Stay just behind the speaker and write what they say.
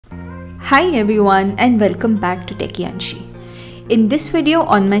Hi everyone and welcome back to Techie Anshi. In this video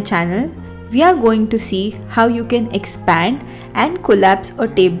on my channel, we are going to see how you can expand and collapse a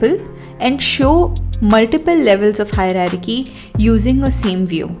table and show multiple levels of hierarchy using a same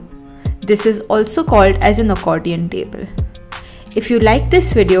view. This is also called as an accordion table. If you like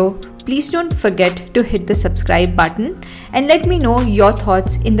this video, please don't forget to hit the subscribe button and let me know your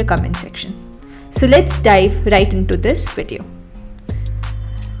thoughts in the comment section. So let's dive right into this video.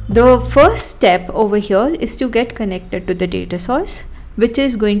 The first step over here is to get connected to the data source, which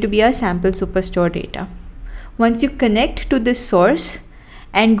is going to be our sample superstore data. Once you connect to this source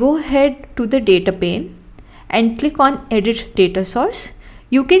and go ahead to the data pane and click on edit data source,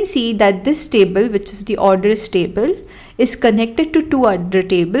 you can see that this table, which is the orders table, is connected to two other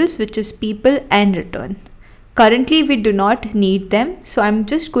tables, which is people and return. Currently we do not need them, so I'm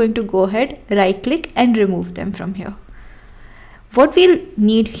just going to go ahead, right click and remove them from here. What we'll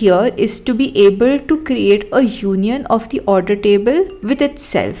need here is to be able to create a union of the order table with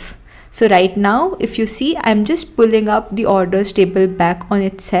itself. So right now, if you see, I'm just pulling up the orders table back on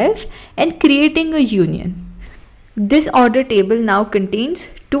itself and creating a union. This order table now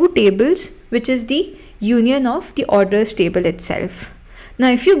contains two tables, which is the union of the orders table itself. Now,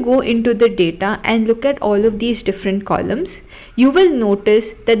 if you go into the data and look at all of these different columns, you will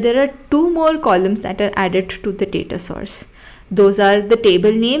notice that there are two more columns that are added to the data source. Those are the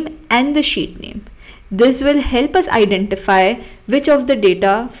table name and the sheet name. This will help us identify which of the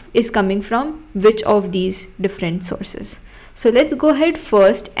data is coming from which of these different sources. So let's go ahead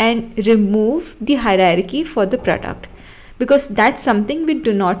first and remove the hierarchy for the product, because that's something we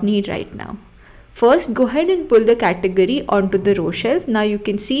do not need right now. First, go ahead and pull the category onto the row shelf. Now you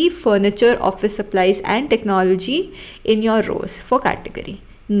can see furniture, office supplies and technology in your rows for category.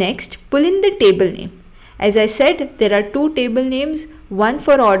 Next, pull in the table name. As I said, there are two table names, one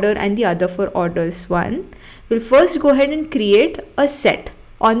for order and the other for orders 1. We'll first go ahead and create a set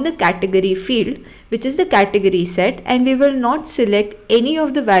on the category field, which is the category set, and we will not select any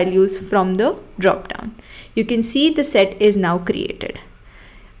of the values from the drop down. You can see the set is now created.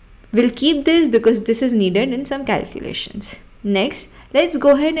 We'll keep this because this is needed in some calculations. Next, let's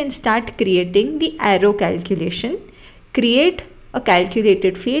go ahead and start creating the arrow calculation. Create a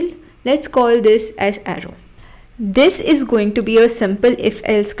calculated field. Let's call this as arrow. This is going to be a simple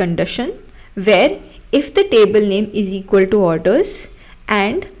if-else condition where if the table name is equal to orders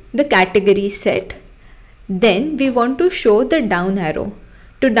and the category set, then we want to show the down arrow.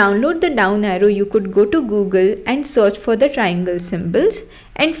 To download the down arrow, you could go to Google and search for the triangle symbols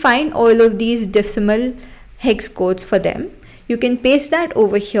and find all of these decimal hex codes for them. You can paste that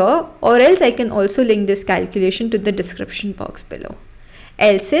over here, or else I can also link this calculation to the description box below.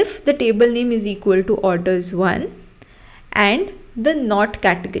 ELSEIF, the table name is equal to orders 1 and the not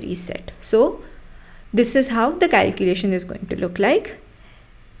category set. So this is how the calculation is going to look like.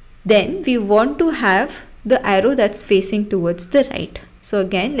 Then we want to have the arrow that's facing towards the right. So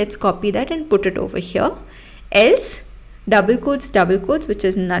again, let's copy that and put it over here. Else, double quotes, which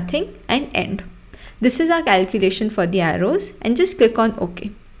is nothing, and end. This is our calculation for the arrows, and just click on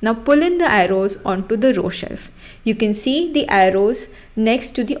OK. Now pull in the arrows onto the row shelf. You can see the arrows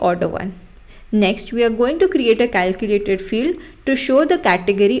next to the order 1. Next, we are going to create a calculated field to show the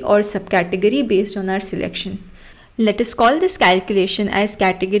category or subcategory based on our selection. Let us call this calculation as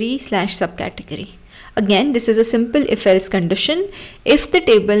category/subcategory. Again, this is a simple if-else condition. If the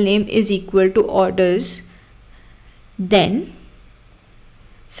table name is equal to orders, then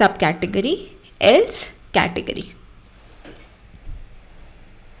subcategory, else category.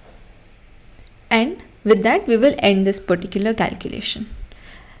 And with that, we will end this particular calculation.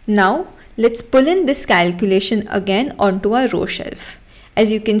 Now, let's pull in this calculation again onto our row shelf.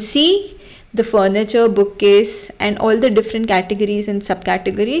 As you can see, the furniture, bookcase, and all the different categories and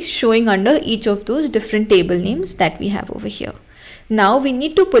subcategories showing under each of those different table names that we have over here. Now, we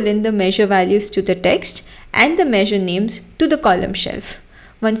need to pull in the measure values to the text and the measure names to the column shelf.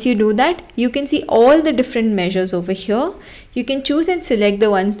 Once you do that, you can see all the different measures over here. You can choose and select the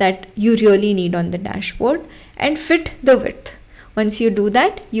ones that you really need on the dashboard and fit the width. Once you do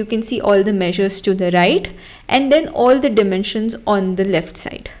that, you can see all the measures to the right and then all the dimensions on the left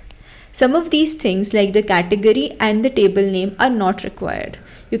side. Some of these things like the category and the table name are not required.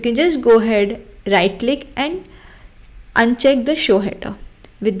 You can just go ahead, right click and uncheck the show header.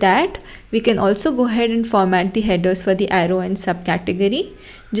 With that, we can also go ahead and format the headers for the arrow and subcategory.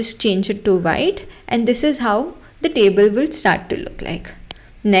 Just change it to white, and this is how the table will start to look like.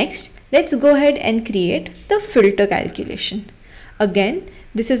 Next, let's go ahead and create the filter calculation. Again,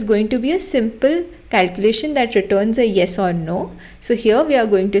 This is going to be a simple calculation that returns a yes or no. So here we are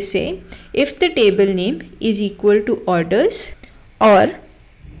going to say if the table name is equal to orders or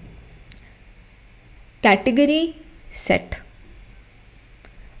category set,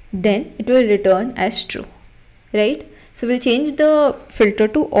 then it will return as true, right? So we'll change the filter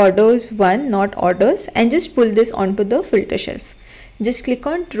to orders 1, not orders, and just pull this onto the filter shelf. Just click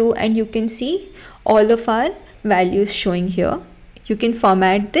on true and you can see all of our values showing here. You can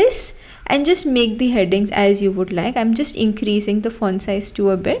format this and just make the headings as you would like. I'm just increasing the font size to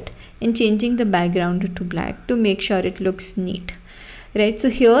a bit and changing the background to black to make sure it looks neat. Right, so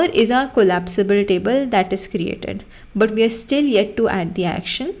here is our collapsible table that is created, but we are still yet to add the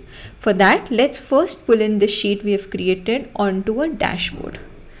action. For that, let's first pull in the sheet we have created onto a dashboard.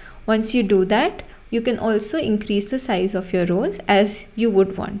 Once you do that, you can also increase the size of your rows as you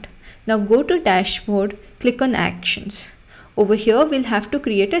would want. Now go to dashboard, click on actions. Over here, we'll have to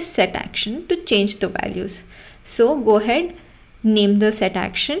create a set action to change the values. So go ahead, name the set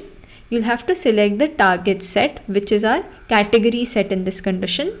action. You'll have to select the target set, which is our category set in this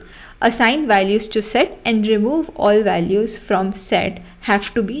condition. Assign values to set and remove all values from set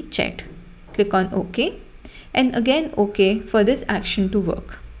have to be checked. Click on OK and again OK for this action to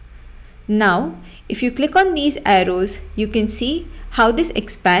work. Now, if you click on these arrows, you can see how this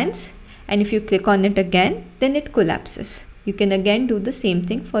expands, and if you click on it again, then it collapses. You can again do the same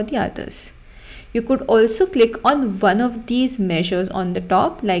thing for the others. You could also click on one of these measures on the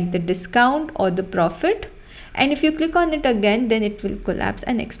top, like the discount or the profit. And if you click on it again, then it will collapse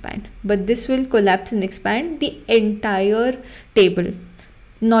and expand. But this will collapse and expand the entire table,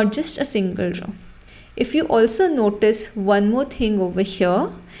 not just a single row. If you also notice one more thing over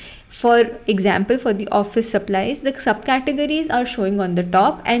here, for example, for the office supplies, the subcategories are showing on the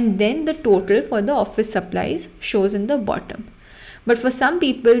top and then the total for the office supplies shows in the bottom. But for some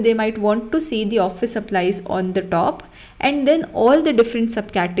people, they might want to see the office supplies on the top and then all the different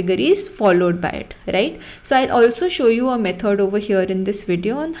subcategories followed by it, right? So I'll also show you a method over here in this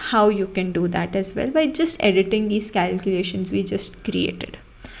video on how you can do that as well by just editing these calculations we just created.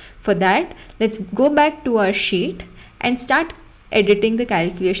 For that, let's go back to our sheet and start editing the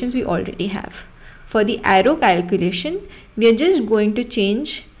calculations we already have. For the arrow calculation, we are just going to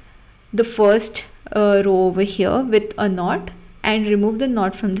change the first row over here with a knot and remove the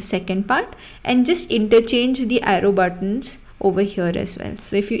knot from the second part and just interchange the arrow buttons over here as well.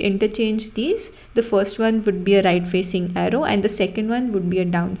 So if you interchange these, the first one would be a right facing arrow and the second one would be a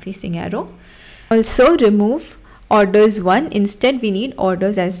down facing arrow. Also remove orders 1, instead we need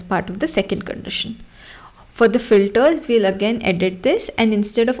orders as part of the second condition. For the filters, we'll again edit this and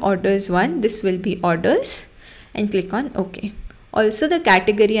instead of orders 1, this will be orders and click on OK. Also, the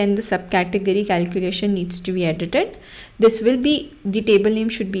category and the subcategory calculation needs to be edited. This will be, the table name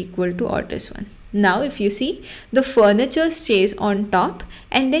should be equal to orders 1. Now, if you see, the furniture stays on top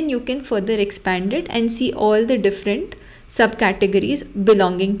and then you can further expand it and see all the different subcategories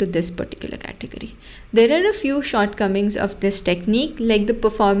belonging to this particular category. There are a few shortcomings of this technique, like the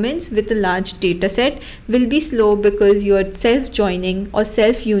performance with a large data set will be slow because you're self-joining or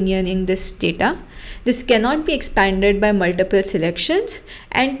self-unioning this data. This cannot be expanded by multiple selections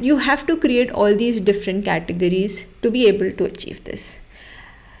and you have to create all these different categories to be able to achieve this.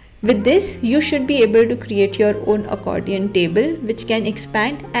 With this, you should be able to create your own accordion table which can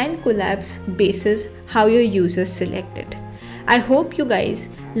expand and collapse basis how your users select it. I hope you guys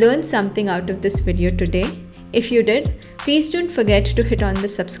learned something out of this video today. If you did, please don't forget to hit on the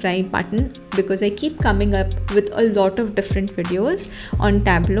subscribe button because I keep coming up with a lot of different videos on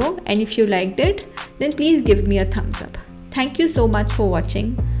Tableau, and if you liked it, then please give me a thumbs up. Thank you so much for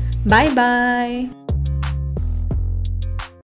watching. Bye bye.